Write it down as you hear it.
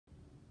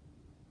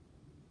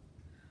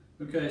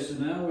Okay, so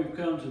now we've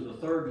come to the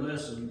third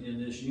lesson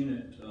in this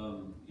unit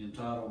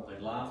entitled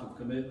A Life of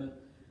Commitment.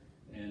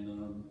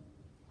 And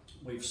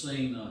we've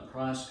seen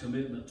Christ's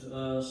commitment to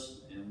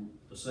us, and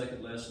the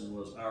second lesson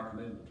was our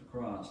commitment to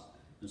Christ.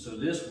 And so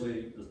this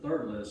week, the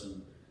third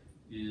lesson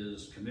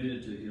is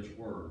committed to His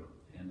Word.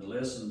 And the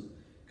lesson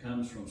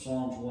comes from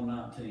Psalms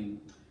 119.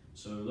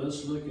 So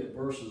let's look at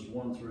verses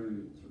 1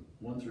 through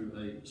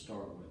 8 to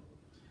start with.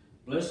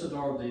 Blessed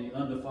are the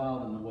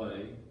undefiled in the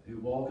way, who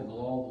walk in the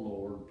law of the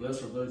Lord.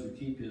 Blessed are those who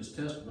keep His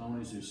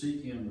testimonies, who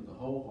seek Him with the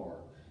whole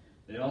heart.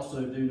 They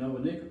also do no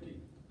iniquity.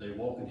 They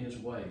walk in His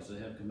ways. You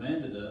have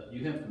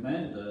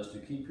commanded us to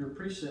keep your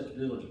precepts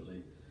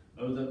diligently.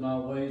 Oh, that my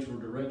ways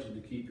were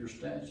directed to keep your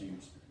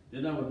statutes.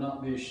 Then I would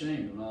not be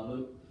ashamed when I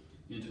look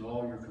into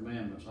all your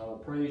commandments. I will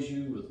praise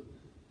you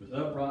with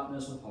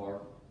uprightness of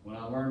heart when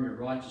I learn your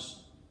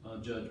righteous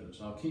judgments.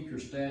 I'll keep your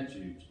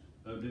statutes.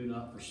 Oh, do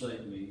not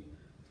forsake me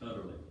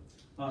utterly.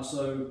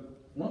 So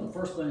one of the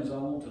first things I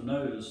want to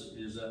notice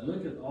is that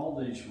look at all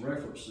these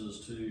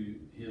references to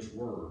His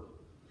Word.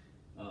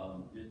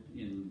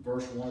 In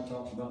verse 1 it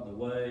talks about the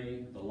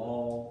way, the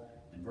law.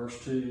 In verse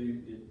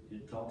 2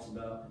 it talks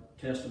about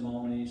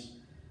testimonies,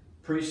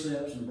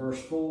 precepts in verse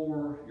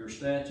 4, your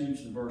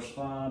statutes in verse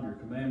 5, your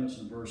commandments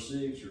in verse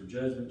 6, your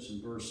judgments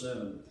in verse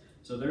 7.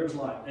 So there's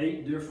like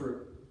 8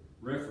 different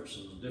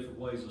references, different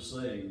ways of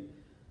saying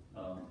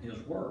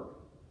His Word.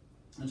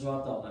 And so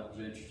I thought that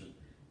was interesting.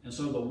 And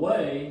so the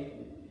way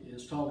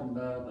is talking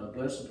about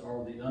blessed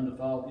are the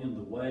undefiled in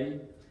the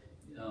way,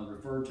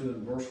 referred to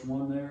in verse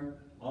 1 there,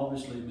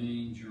 obviously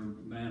means your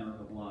manner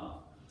of life.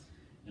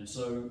 And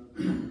so,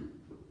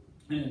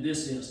 in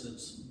this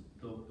instance,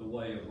 the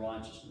way of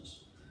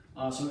righteousness.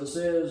 So it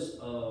says,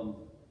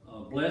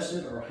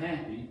 blessed or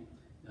happy.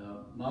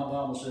 My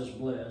Bible says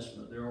blessed,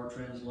 but there are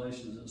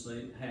translations that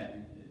say happy.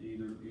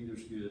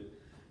 Either's good.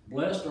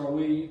 Blessed are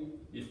we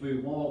if we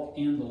walk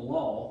in the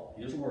law,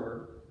 His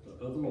Word, of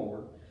the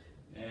Lord.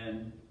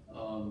 And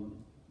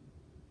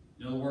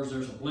in other words,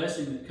 there's a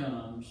blessing that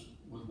comes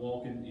with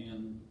walking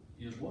in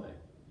His way,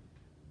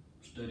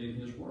 studying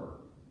His Word,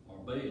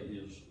 obeying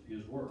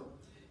His Word.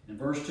 And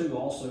verse 2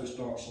 also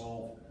starts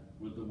off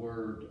with the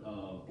word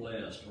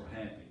blessed or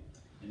happy.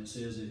 And it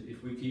says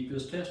if we keep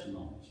His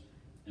testimonies.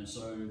 And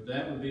so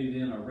that would be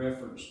then a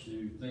reference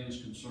to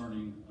things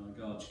concerning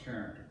God's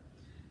character.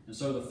 And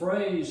so the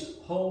phrase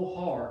whole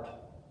heart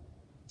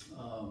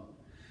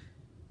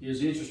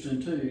is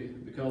interesting too,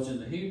 because in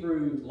the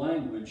Hebrew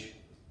language,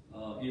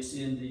 it's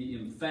in the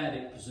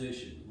emphatic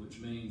position, which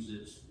means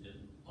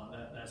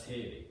that's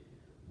heavy,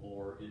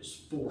 or it's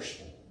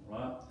forceful,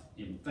 right?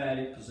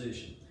 Emphatic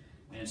position.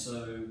 And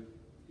so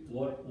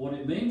what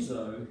it means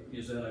though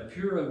is that a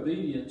pure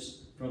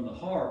obedience from the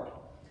heart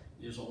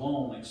is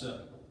alone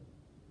acceptable.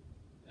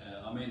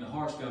 The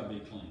heart's got to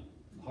be clean.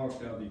 The heart's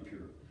got to be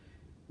pure.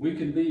 We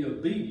can be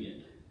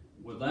obedient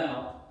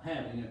without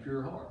having a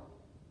pure heart.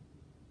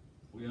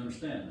 We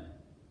understand that.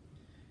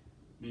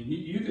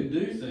 You can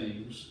do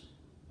things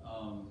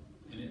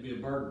and it'd be a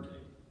burden to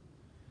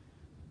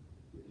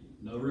you.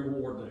 No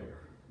reward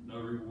there. No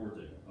reward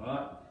there. All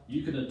right?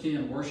 You can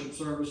attend worship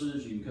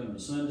services. You can come to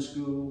Sunday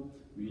school.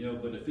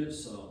 But if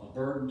it's a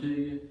burden to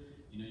you,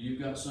 you've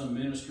got some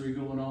ministry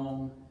going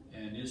on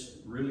and it's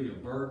really a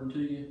burden to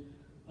you,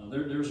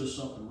 there's just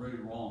something really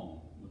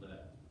wrong with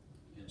that.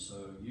 And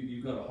so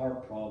you've got a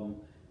heart problem,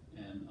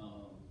 and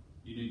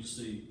you need to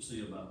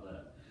see about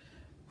that.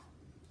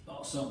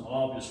 Something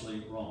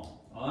obviously wrong.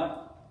 All right?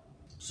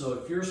 So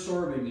if you're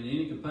serving in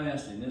any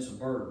capacity and it's a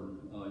burden,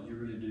 you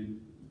really do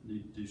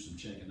need to do some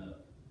checking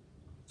up.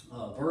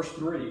 Verse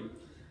 3,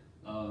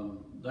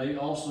 they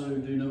also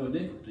do no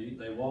iniquity.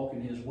 They walk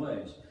in His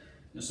ways.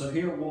 And so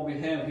here, what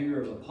we have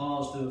here is a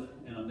positive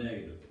and a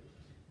negative.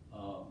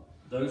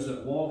 Those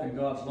that walk in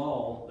God's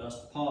law,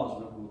 that's the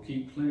positive, will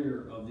keep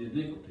clear of the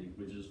iniquity,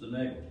 which is the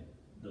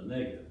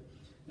negative.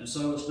 And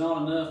so it's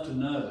not enough to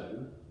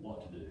know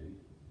what to do.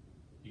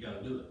 You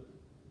got to do it.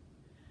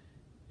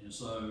 And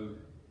so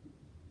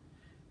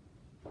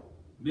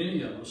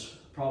many of us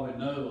probably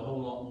know a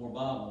whole lot more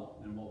Bible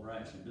than what we're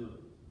actually doing.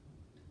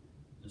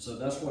 And so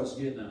that's what it's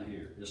getting at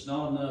here. It's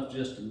not enough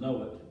just to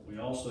know it. We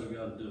also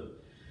got to do it.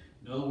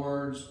 In other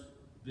words,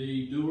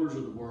 the doers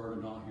of the Word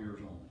are not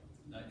hearers only.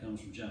 That comes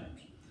from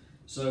James.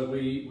 So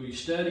we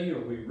study,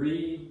 or we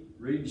read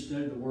and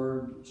study the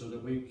Word so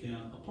that we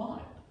can apply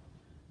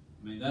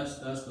it. That's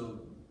the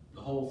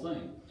whole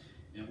thing.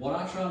 And what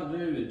I try to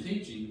do in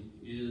teaching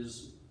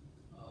is,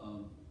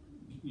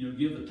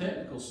 give the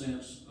technical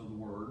sense of the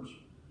words,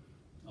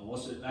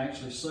 what's it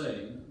actually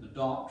saying, the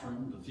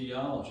doctrine, the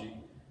theology,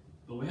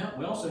 but we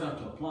also have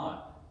to apply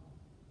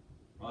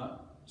it, right?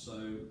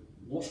 So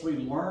once we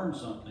learn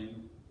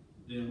something,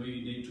 then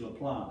we need to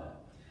apply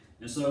that.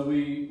 And so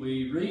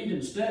we read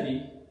and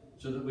study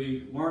so that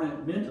we learn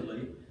it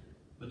mentally,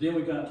 but then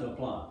we got to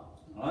apply it,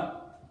 all right?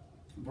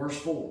 Verse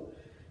 4.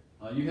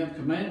 You have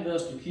commanded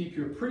us to keep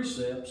your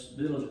precepts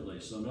diligently.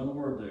 So another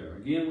word there.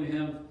 Again, we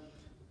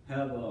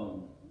have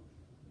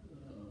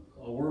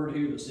a word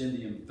here that's in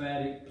the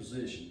emphatic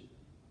position.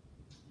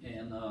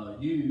 And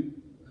you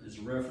is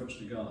a reference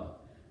to God.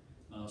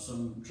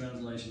 Some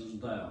translations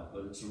thou,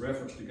 but it's a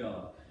reference to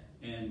God.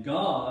 And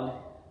God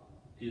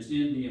is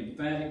in the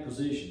emphatic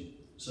position.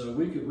 So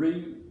we could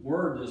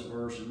reword this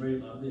verse and read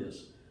it like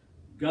this.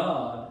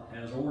 God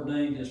has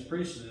ordained his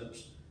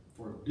precepts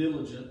for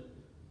diligent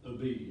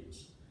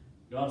obedience.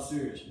 God's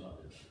serious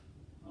about this.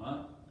 All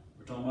right?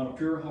 We're talking about a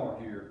pure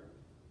heart here,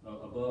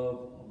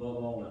 above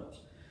all else.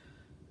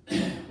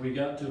 We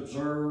got to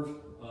observe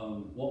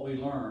what we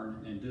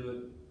learn and do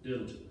it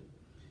diligently.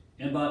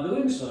 And by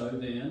doing so,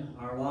 then,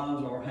 our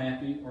lives are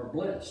happy or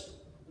blessed,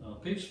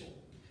 peaceful.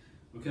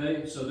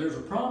 Okay, so there's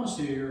a promise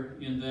here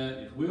in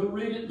that if we'll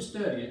read it and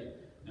study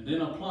it and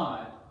then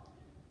apply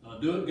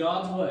it, do it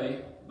God's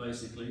way,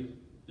 basically,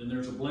 then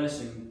there's a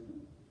blessing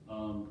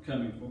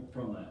coming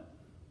from that.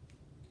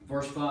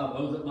 Verse 5,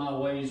 oh, that my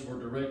ways were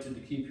directed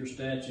to keep your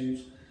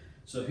statutes.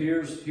 So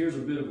here's a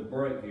bit of a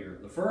break here.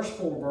 The first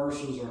 4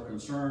 verses are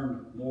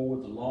concerned more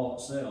with the law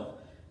itself,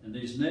 and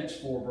these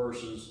next 4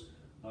 verses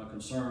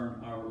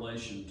concern our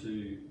relation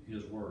to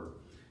his word.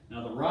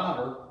 Now the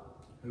writer,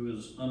 who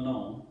is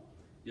unknown,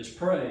 is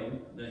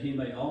praying that he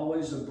may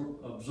always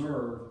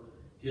observe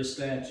his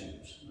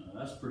statutes. Now,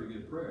 that's a pretty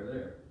good prayer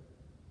there.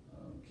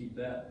 Keep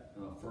that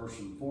first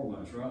and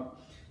foremost, right?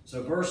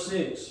 So verse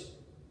 6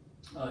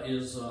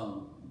 is,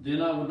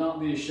 then I would not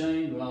be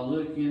ashamed when I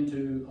look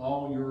into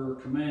all your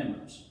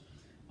commandments.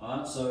 All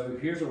right, so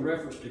here's a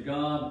reference to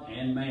God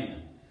and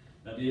man.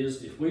 That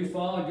is, if we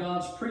follow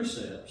God's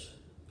precepts,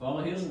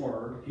 follow his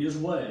word, his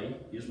way,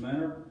 his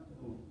manner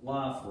of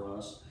life for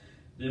us,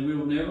 then we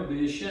will never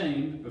be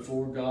ashamed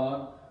before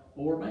God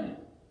or man.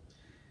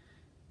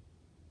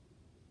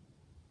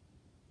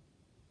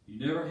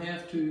 You never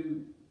have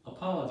to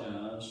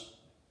apologize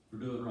for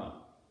doing right.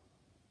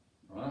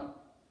 Right?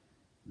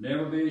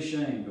 Never be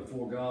ashamed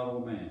before God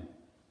or man.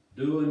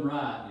 Doing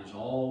right is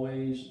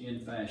always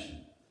in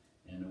fashion.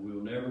 And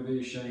we'll never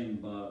be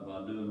ashamed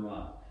by doing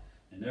right.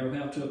 And never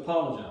have to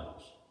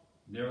apologize.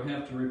 Never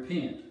have to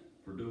repent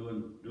for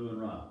doing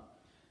right.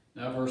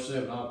 Now verse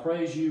 7, I'll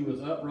praise you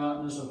with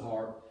uprightness of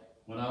heart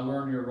when I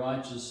learn your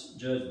righteous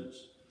judgments.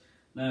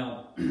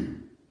 Now,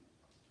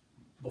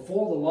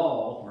 before the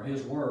law or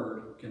his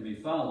word can be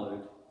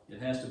followed,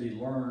 it has to be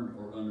learned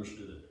or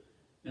understood.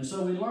 And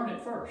so we learn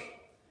it first.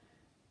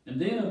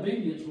 And then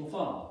obedience will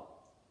follow.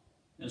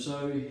 And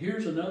so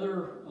here's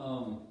another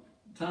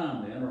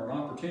time then, or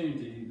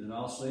opportunity that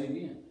I'll say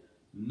again.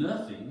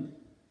 Nothing,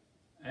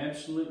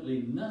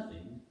 absolutely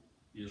nothing,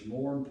 is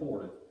more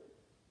important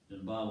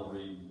than Bible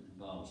reading and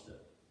Bible study.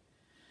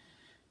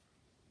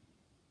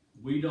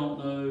 We don't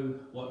know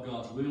what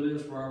God's will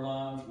is for our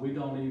lives. We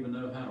don't even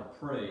know how to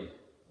pray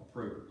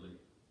appropriately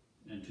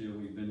until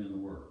we've been in the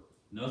Word.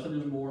 Nothing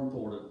is more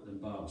important than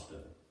Bible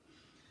study.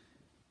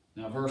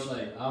 Now verse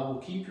 8, I will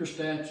keep your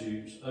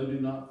statutes, oh do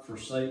not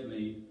forsake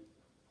me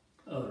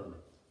utterly.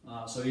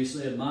 So he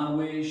said, my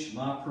wish,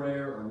 my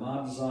prayer, or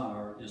my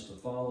desire is to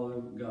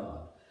follow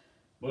God.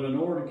 But in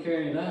order to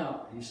carry it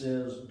out, he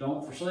says,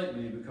 don't forsake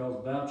me, because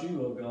without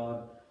you, oh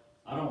God,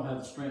 I don't have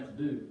the strength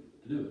to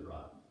do it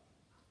right.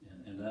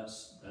 And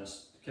that's the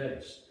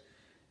case.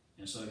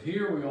 And so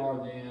here we are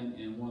then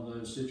in one of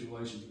those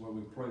situations where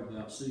we pray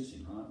without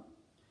ceasing, right?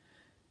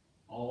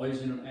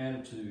 Always in an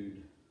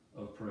attitude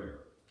of prayer.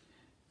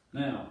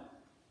 Now,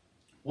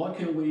 what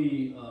can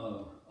we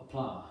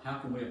apply? How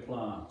can we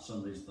apply some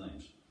of these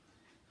things?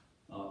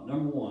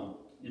 Number one,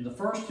 in the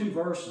first 2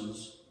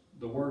 verses,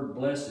 the word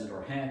blessed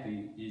or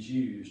happy is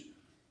used,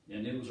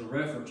 and it was a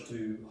reference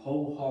to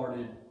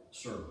wholehearted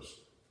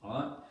service. All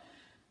right?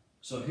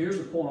 So here's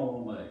the point I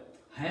want to make.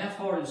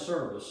 Half-hearted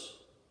service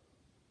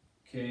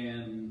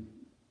can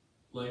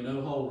lay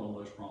no hold on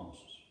those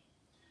promises.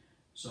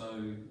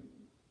 So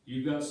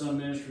you've got some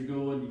ministry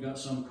going, you've got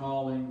some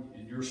calling,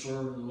 and you're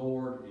serving the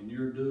Lord, and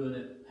you're doing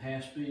it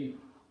half-speed,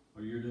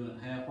 or you're doing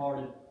it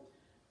half-hearted,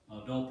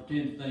 don't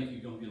pretend to think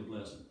you're going to get a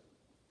blessing.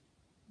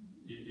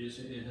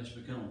 It has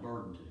become a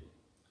burden to you.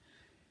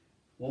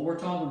 What we're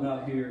talking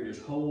about here is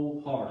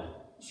wholehearted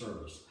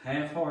service.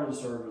 Half-hearted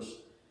service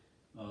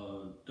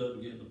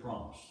doesn't get the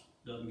promise,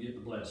 doesn't get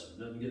the blessing,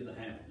 doesn't get the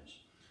happiness.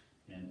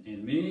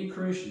 And many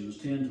Christians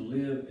tend to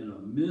live in a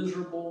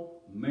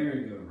miserable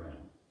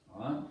merry-go-round.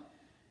 All right?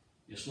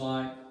 It's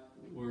like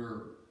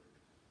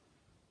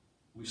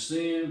we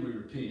sin, we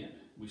repent.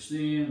 We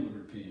sin, we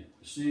repent.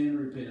 We sin,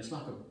 we repent. It's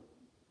like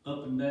a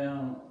up and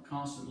down,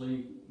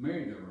 constantly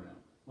merry-go-round.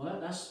 Well,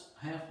 that's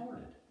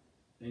half-hearted.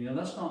 And, you know,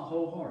 that's not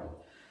wholehearted.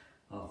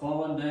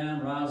 Falling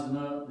down, rising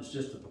up, it's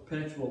just a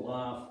perpetual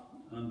life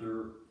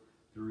under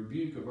the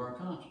rebuke of our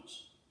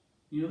conscience.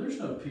 You know, there's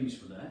no peace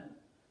for that.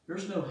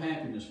 There's no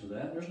happiness for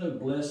that. There's no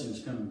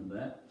blessings coming to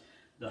that.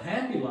 The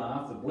happy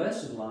life, the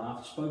blessed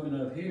life spoken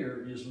of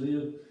here is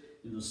lived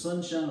in the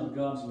sunshine of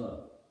God's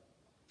love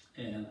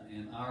and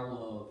our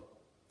love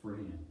for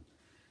Him.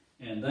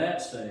 And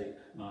that state,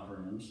 my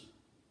friends,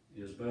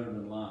 is better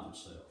than life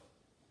itself.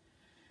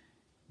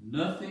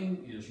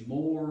 Nothing is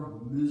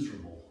more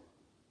miserable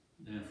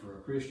than for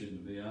a Christian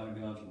to be out of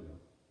God's will.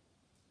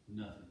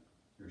 Nothing.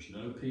 There's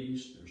no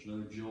peace, there's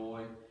no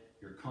joy,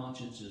 your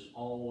conscience is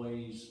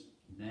always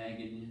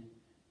nagging you,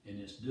 and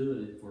it's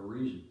doing it for a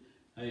reason.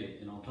 Hey,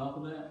 and on top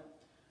of that,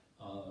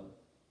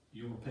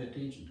 you want to pay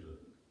attention to it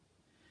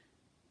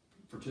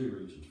for two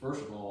reasons.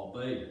 First of all,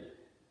 obey it.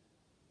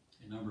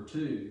 And number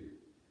two,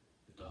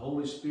 if the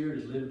Holy Spirit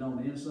is living on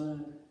the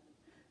inside,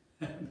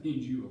 that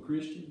means you're a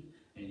Christian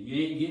and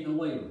you ain't getting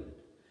away with it.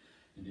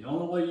 And the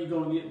only way you're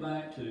going to get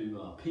back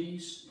to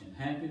peace and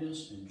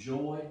happiness and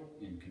joy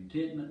and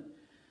contentment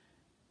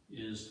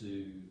is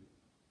to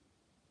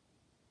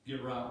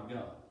get right with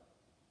God.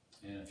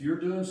 And if you're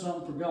doing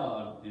something for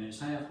God and it's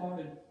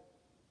half-hearted,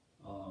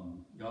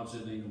 God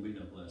said there ain't going to be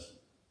no blessing.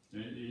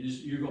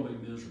 You're going to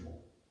be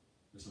miserable.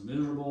 It's a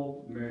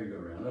miserable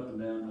merry-go-round, up and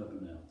down, up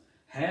and down.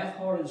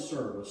 Half-hearted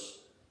service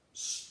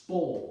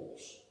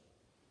spoils,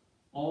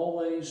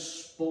 always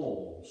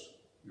spoils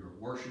your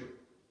worship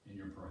and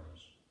your praise.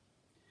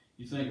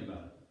 You think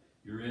about it.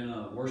 You're in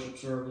a worship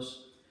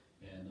service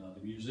and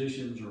the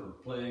musicians are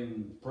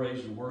playing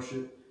praise and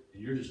worship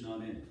and you're just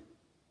not in it.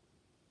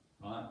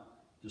 Right?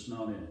 Just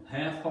not in it.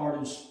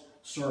 Half-hearted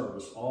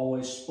service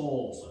always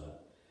spoils that.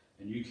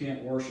 And you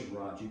can't worship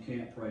right. You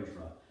can't praise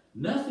right.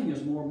 Nothing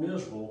is more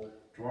miserable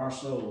to our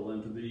soul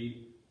than to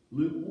be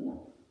lukewarm.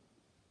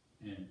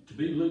 And to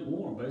be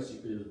lukewarm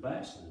basically is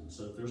backsliding.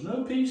 So if there's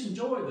no peace and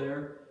joy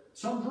there,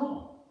 something's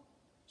wrong.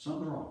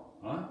 Something's wrong.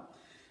 All right?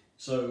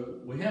 So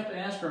we have to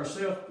ask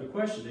ourselves the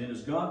question then,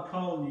 is God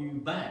calling you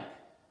back?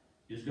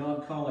 Is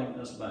God calling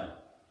us back?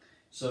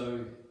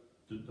 So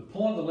the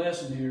point of the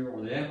lesson here,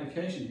 or the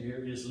application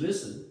here, is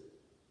listen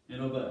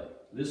and obey.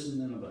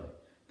 Listen and obey.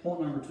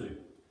 Point number two.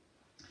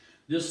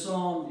 This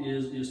psalm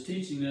is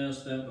teaching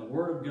us that the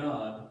Word of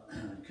God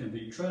can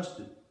be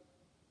trusted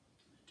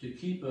to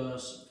keep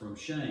us from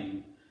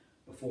shame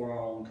before our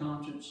own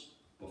conscience,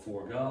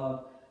 before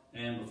God,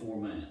 and before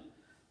man.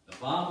 The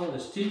Bible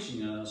is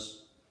teaching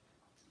us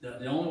that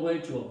the only way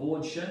to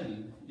avoid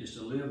shame is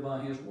to live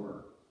by His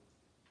Word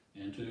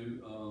and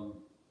to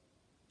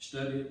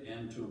study it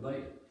and to obey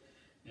it.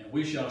 And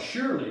we shall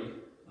surely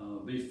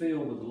be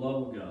filled with the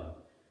love of God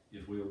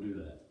if we will do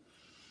that.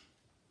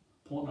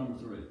 Point number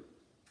three.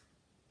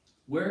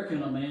 Where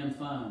can a man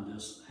find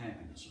this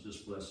happiness or this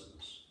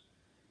blessedness?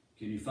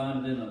 Can you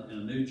find it in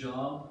a new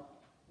job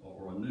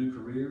or a new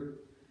career?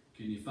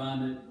 Can you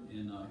find it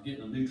in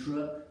getting a new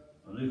truck,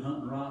 a new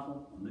hunting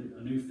rifle,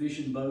 a new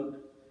fishing boat?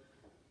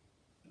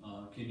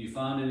 Can you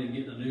find it in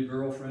getting a new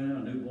girlfriend,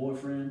 a new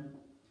boyfriend?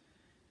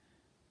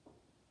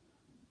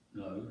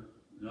 No.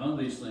 None of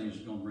these things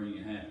is going to bring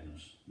you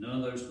happiness.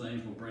 None of those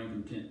things will bring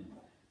contentment.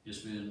 It's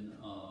been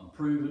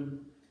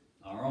proven,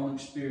 our own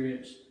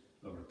experience,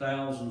 over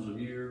thousands of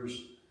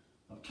years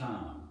of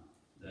time,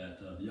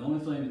 that the only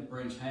thing that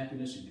brings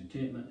happiness and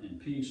contentment and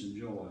peace and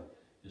joy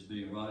is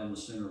being right in the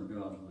center of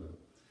God's will.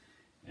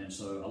 And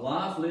so a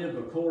life lived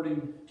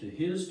according to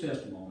His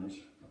testimonies,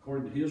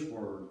 according to His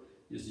Word,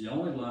 is the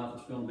only life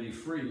that's going to be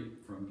free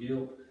from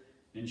guilt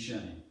and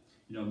shame.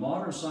 You know,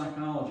 modern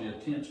psychology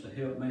attempts to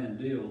help man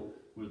deal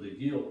with the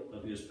guilt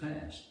of his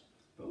past.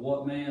 But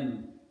what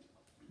man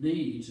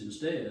needs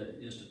instead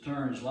is to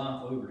turn his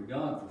life over to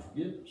God for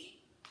forgiveness.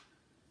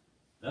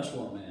 That's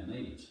what man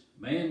needs.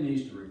 Man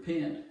needs to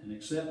repent and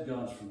accept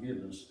God's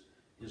forgiveness,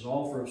 His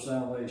offer of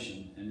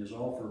salvation, and His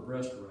offer of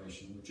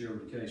restoration, whichever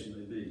the case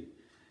may be.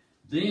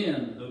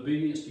 Then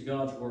obedience to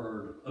God's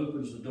Word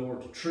opens the door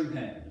to true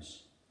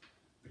happiness,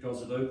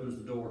 because it opens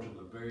the door to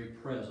the very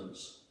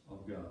presence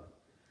of God.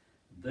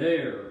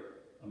 There,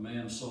 a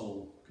man's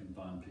soul can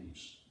find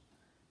peace,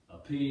 a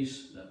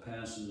peace that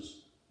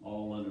passes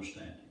all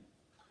understanding.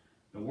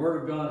 The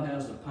Word of God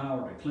has the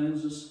power to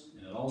cleanse us,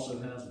 and it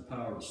also has the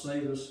power to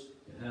save us.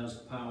 It has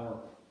the power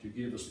to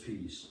give us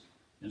peace.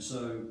 And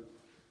so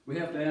we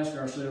have to ask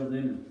ourselves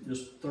then,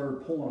 this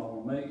third point I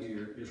want to make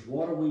here is,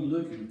 what are we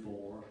looking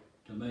for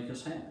to make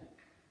us happy?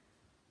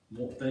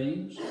 More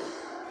things,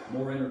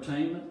 more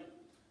entertainment,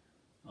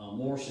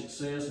 more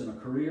success in a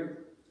career?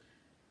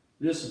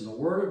 Listen, the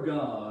Word of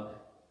God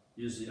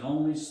is the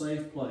only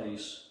safe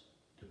place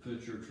to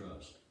put your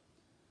trust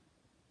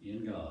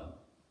in God.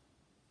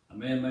 A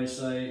man may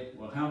say,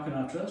 well, how can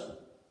I trust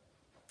it?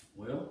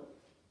 Well,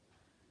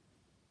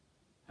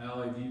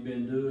 how have you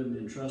been doing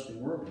in trusting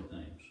worldly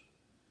things?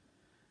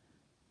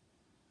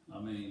 I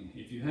mean,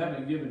 if you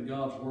haven't given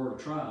God's Word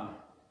a try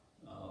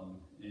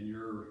and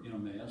you're in a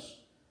mess,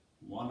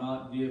 why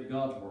not give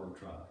God's Word a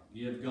try?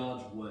 Give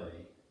God's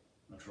way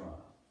a try.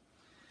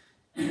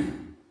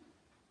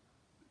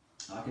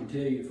 I can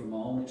tell you from my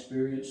own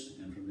experience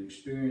and from the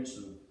experience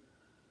of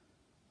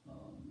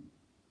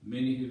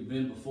many who've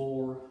been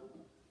before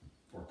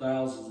for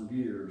thousands of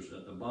years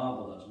that the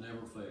Bible has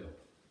never failed.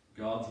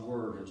 God's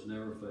Word has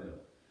never failed.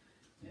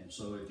 And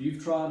so if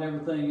you've tried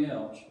everything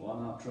else, why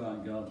not try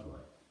it God's way?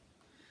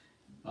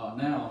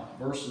 Now,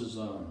 verses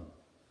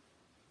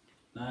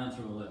 9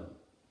 through 11.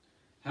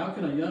 How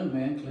can a young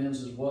man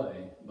cleanse his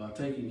way? By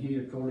taking heed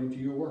according to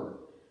your word.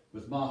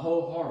 With my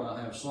whole heart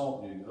I have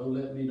sought you. Oh,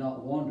 let me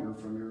not wander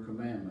from your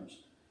commandments.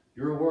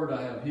 Your word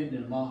I have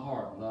hidden in my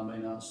heart, that I may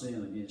not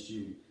sin against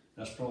you.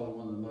 That's probably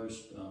one of the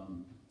most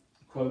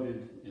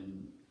quoted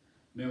and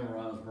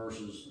hardest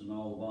verses in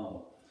all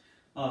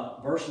the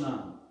Bible. Verse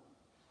 9.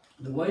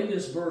 The way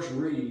this verse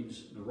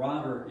reads, the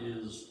writer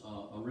is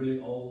a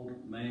really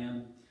old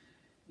man,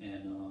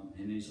 and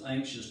he's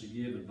anxious to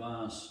give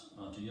advice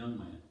to young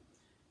men.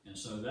 And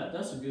so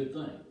that's a good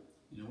thing.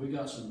 You know, we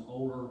got some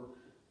older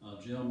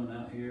gentlemen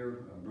out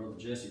here. Brother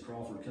Jesse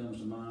Crawford comes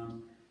to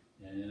mind,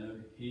 and you know,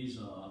 he's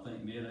I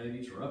think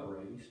mid-80s or upper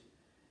 80s,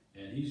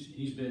 and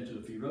he's been to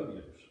a few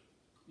rodeos,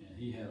 and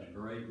he has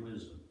great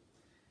wisdom.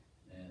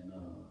 And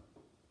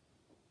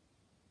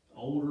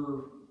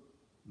older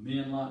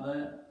men like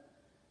that,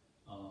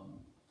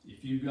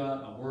 if you've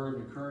got a word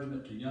of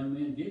encouragement to young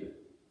men, give it.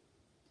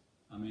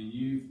 I mean,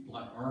 you've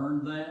like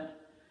earned that,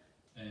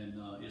 and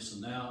it's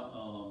now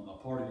a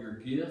part of your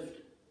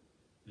gift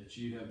that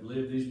you have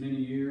lived these many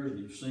years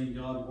and you've seen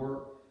God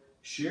work.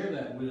 Share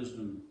that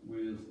wisdom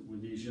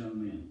with these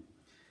young men.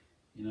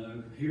 You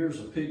know, here's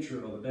a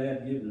picture of a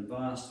dad giving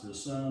advice to a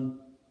son,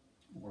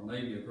 or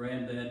maybe a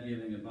granddad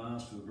giving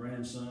advice to a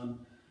grandson,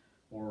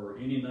 or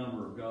any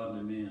number of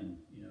godly men,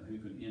 you know, who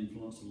can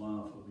influence the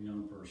life of a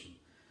young person.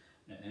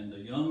 And the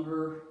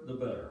younger, the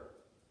better.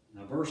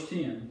 Now, verse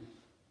 10,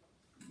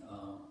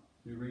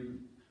 we read,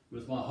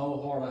 with my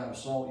whole heart I have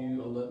sought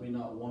you, O let me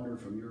not wander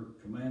from your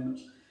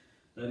commandments.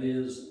 That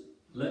is,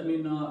 let me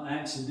not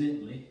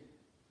accidentally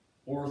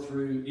or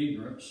through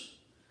ignorance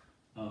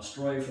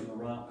stray from the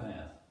right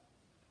path.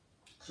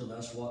 So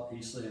that's what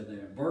he said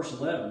there. Verse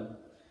 11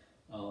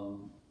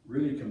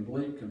 really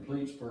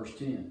completes verse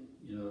 10.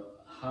 You know,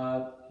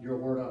 hide your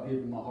word I've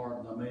hidden in my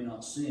heart, that I may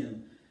not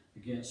sin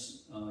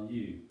against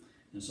you.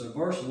 And so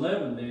verse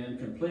 11 then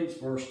completes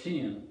verse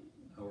 10,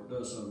 or it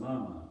does so in my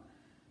mind.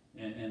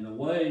 And the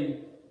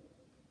way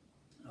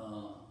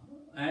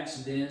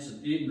accidents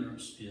and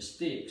ignorance is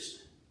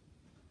fixed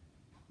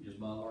is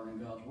by learning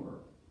God's word.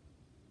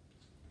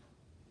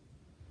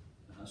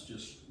 That's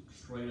just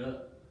straight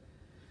up.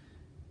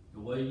 The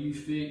way you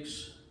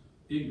fix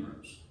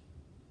ignorance,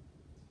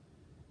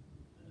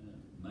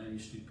 and maybe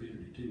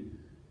stupidity too,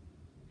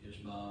 is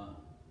by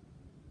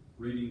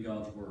reading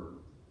God's word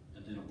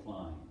and then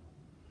applying it.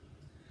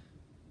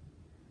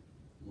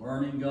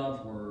 Learning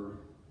God's word,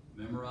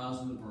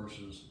 memorizing the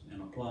verses,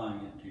 and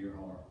applying it to your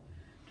heart.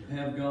 To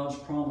have God's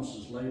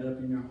promises laid up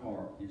in your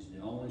heart is the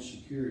only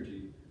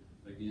security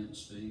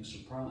against being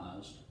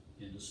surprised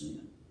into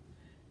sin.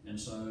 And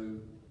so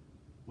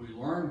we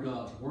learn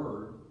God's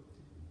word,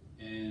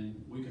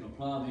 and we can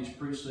apply these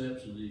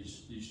precepts and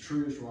these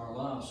truths to our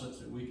lives such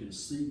that we can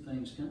see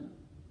things coming.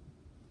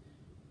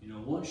 You know,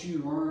 once you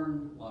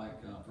learn,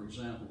 like, for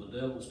example, the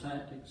devil's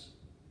tactics,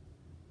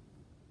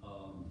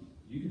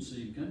 you can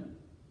see him coming.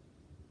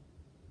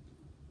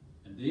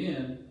 And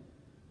then,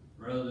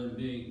 rather than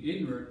being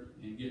ignorant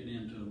and getting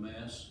into a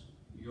mess,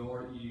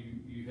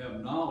 you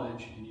have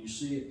knowledge and you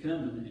see it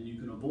coming and you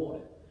can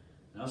avoid it.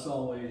 That's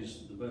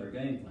always the better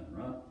game plan,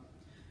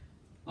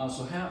 right?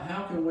 So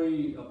how can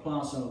we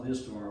apply some of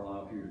this to our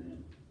life here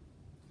then?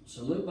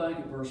 So look back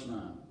at verse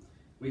 9.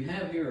 We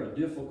have here a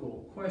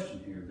difficult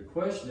question here. The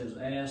question is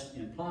asked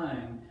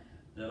implying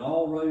that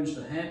all roads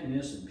to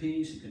happiness and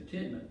peace and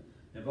contentment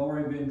have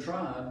already been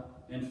tried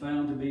and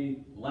found to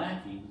be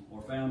lacking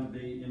or found to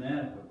be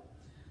inadequate.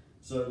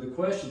 So the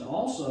question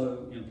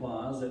also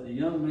implies that the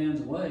young man's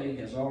way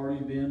has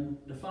already been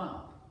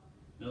defiled.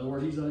 In other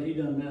words, he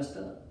done messed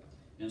up.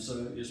 And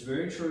so it's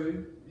very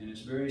true and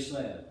it's very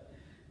sad.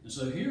 And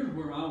so here's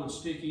where I would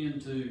stick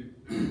into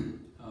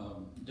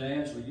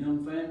dads with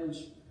young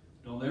families.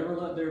 Don't ever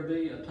let there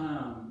be a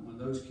time when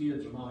those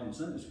kids are not in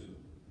Sunday school.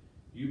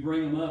 You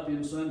bring them up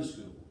in Sunday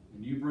school,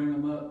 and you bring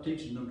them up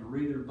teaching them to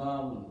read their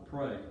Bible and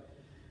pray.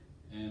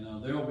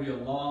 And there'll be a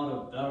lot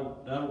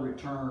of, that'll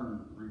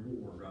return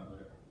reward right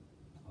there.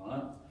 All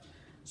right?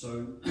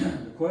 So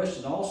the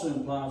question also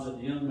implies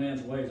that the young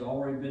man's way has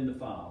already been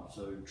defiled.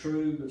 So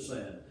true but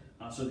sad.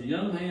 So the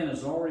young man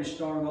has already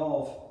started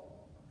off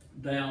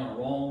down a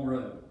wrong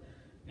road.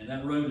 And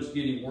that road is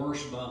getting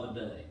worse by the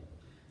day.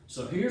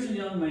 So here's a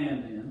young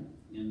man then,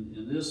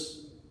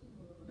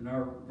 in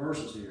our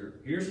verses here,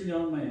 here's a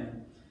young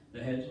man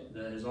that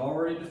has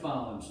already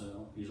defiled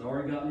himself. He's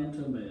already gotten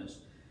into a mess.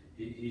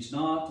 He's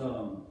not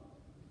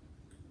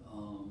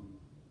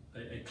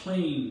a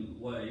clean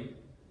way.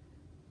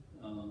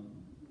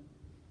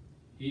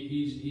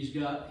 He's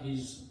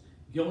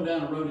going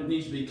down a road that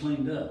needs to be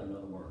cleaned up, in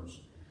other words.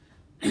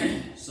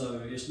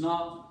 So it's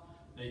not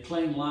a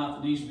clean life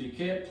that needs to be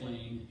kept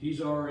clean.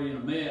 He's already in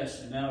a mess,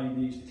 and now he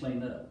needs to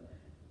clean up.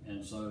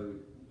 And so,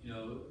 you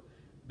know,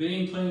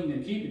 being clean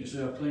and keeping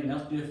yourself clean,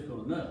 that's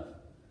difficult enough.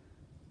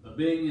 But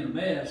being in a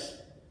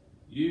mess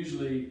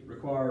usually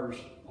requires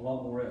a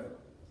lot more effort.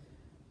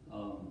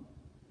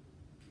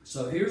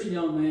 So here's a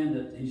young man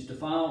that he's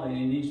defiled and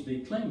he needs to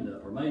be cleaned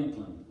up or made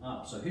clean.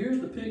 So here's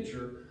the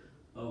picture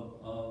of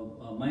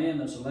a man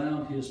that's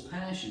allowed his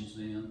passions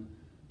then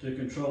to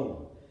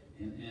control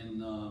him.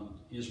 And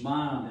his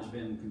mind has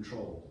been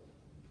controlled.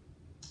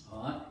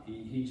 All right?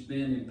 He's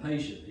been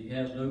impatient. He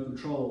has no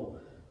control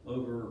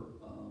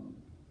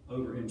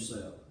over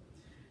himself.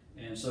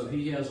 And so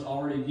he has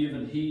already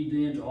given heed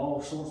then to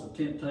all sorts of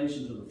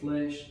temptations of the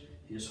flesh.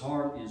 His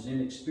heart is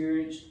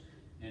inexperienced,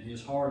 and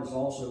his heart is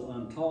also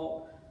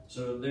untaught.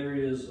 So there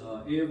is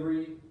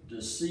every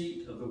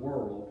deceit of the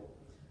world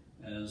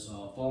as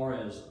far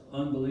as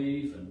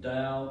unbelief and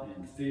doubt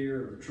and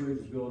fear of the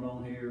truth is going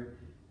on here.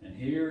 And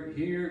here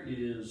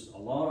is a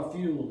lot of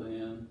fuel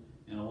then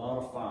and a lot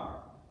of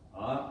fire.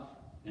 All right?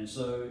 And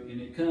so,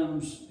 it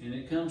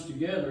comes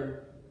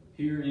together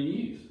here in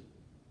youth.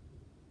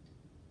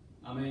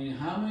 I mean,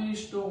 how many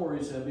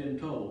stories have been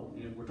told?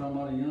 If we're talking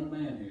about a young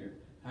man here,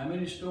 how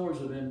many stories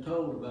have been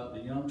told about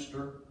the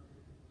youngster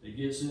that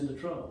gets into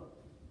trouble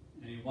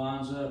and he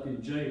winds up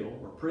in jail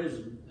or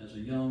prison as a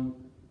young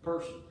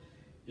person?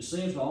 It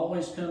seems to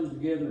always come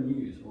together in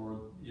youth,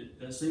 or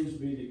that seems to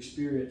be the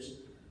experience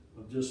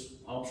of just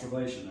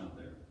observation out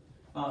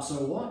there.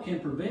 So what can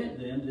prevent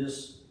then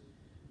this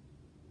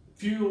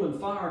fuel and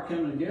fire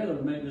coming together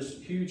to make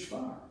this huge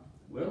fire?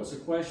 Well, it's a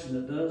question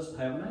that does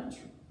have an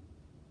answer.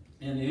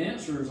 And the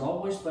answer is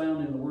always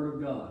found in the Word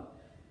of God.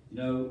 You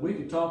know, we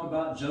could talk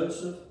about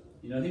Joseph.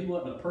 You know, he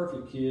wasn't a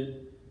perfect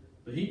kid,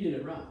 but he did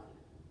it right.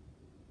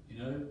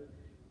 You know,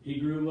 he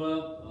grew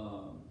up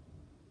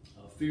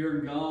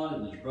fearing God,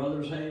 and his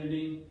brothers hated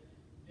him.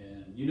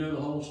 And you know the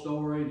whole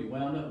story. And he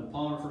wound up in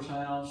Potiphar's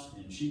house,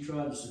 and she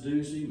tried to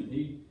seduce him, and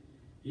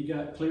he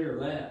got clear of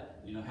that.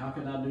 You know, how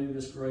can I do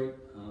this great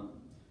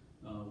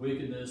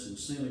wickedness and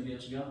sin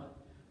against God?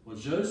 Well,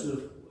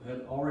 Joseph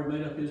had already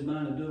made up his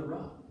mind to do it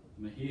right.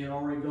 I mean, he had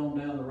already gone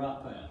down the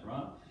right path,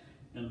 right?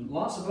 And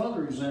lots of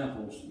other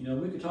examples. You know,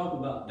 we could talk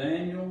about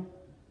Daniel,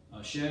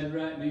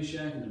 Shadrach,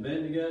 Meshach, and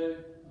Abednego,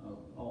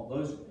 all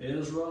those,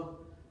 Ezra.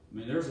 I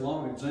mean, there's a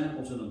lot of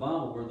examples in the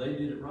Bible where they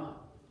did it right.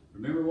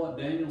 Remember what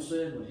Daniel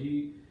said when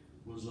he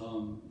was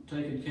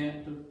taken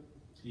captive?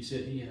 He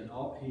said he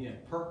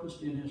had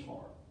purposed in his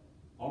heart,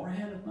 already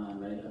had his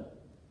mind made up,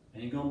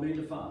 ain't gonna be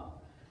defiled.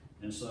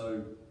 And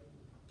so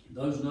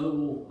those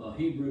noble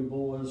Hebrew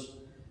boys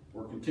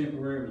were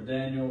contemporary with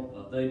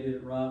Daniel. They did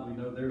it right. We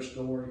know their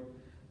story.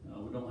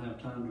 We don't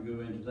have time to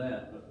go into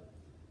that,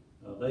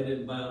 but they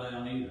didn't bow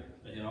down either.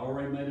 They had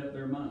already made up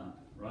their mind,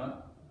 right?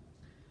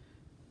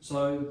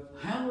 So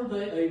how were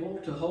they able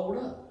to hold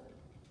up?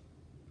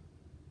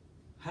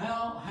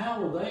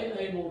 How were they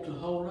able to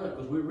hold up?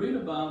 Because we read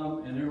about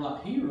them and they're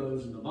like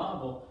heroes in the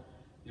Bible,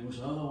 and we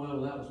say, oh,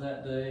 well, that was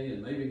that day,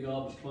 and maybe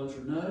God was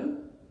closer. No.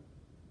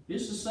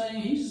 It's the same.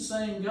 He's the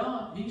same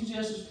God. He's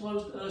just as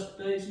close to us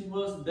today as he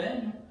was to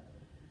Daniel.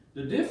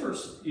 The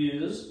difference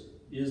is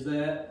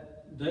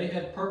that they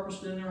had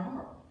purposed in their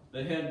heart.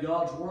 They had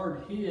God's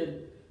word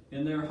hid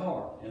in their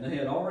heart, and they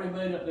had already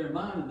made up their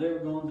mind that they were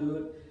going to do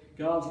it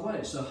God's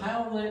way. So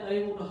how were they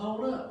able to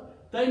hold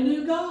up? They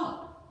knew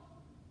God.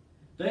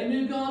 They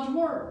knew God's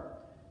word,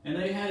 and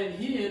they had it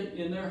hid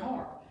in their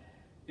heart.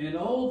 And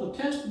all the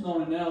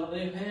testimony now that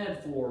they've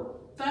had for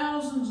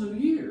thousands of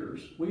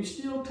years, we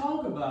still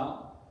talk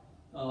about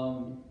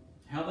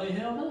how they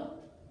held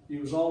up.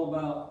 It was all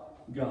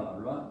about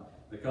God, right?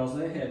 Because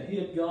they had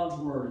hid God's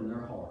word in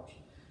their hearts.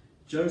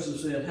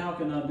 Joseph said, how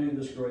can I do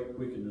this great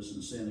wickedness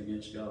and sin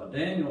against God?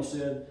 Daniel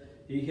said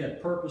he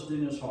had purposed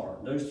in his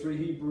heart. Those three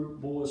Hebrew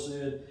boys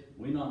said,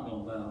 we're not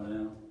going to bow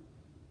down.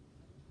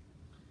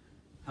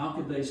 How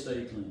could they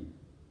stay clean?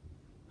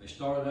 They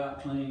started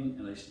out clean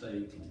and they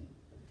stayed clean.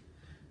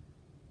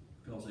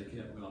 Because they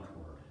kept God's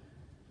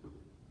word.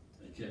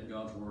 They kept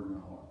God's word in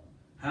their heart.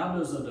 How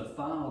does a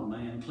defiled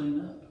man clean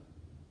up?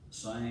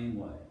 Same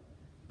way.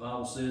 The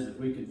Bible says if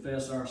we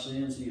confess our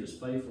sins, he is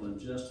faithful and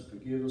just to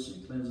forgive us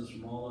and cleanse us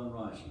from all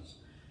unrighteousness.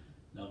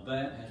 Now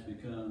that has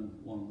become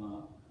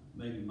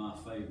maybe my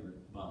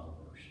favorite Bible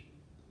verse.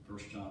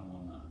 1 John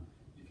 1:9.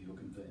 If you'll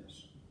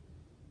confess,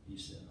 he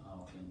said,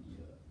 I'll clean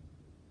you up.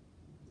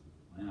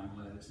 Man, I'm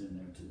glad it's in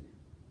there too.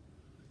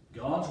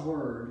 God's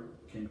word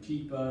can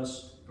keep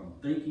us from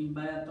thinking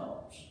bad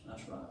thoughts.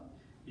 That's right.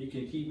 It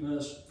can keep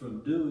us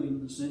from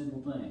doing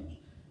sinful things.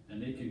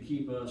 And it can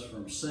keep us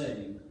from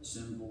saying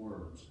sinful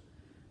words.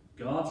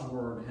 God's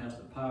word has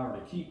the power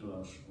to keep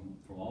us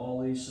from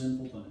all these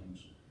sinful things.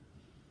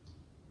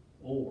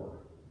 Or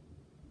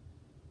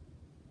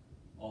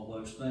all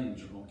those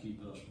things are going to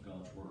keep us from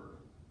God's word.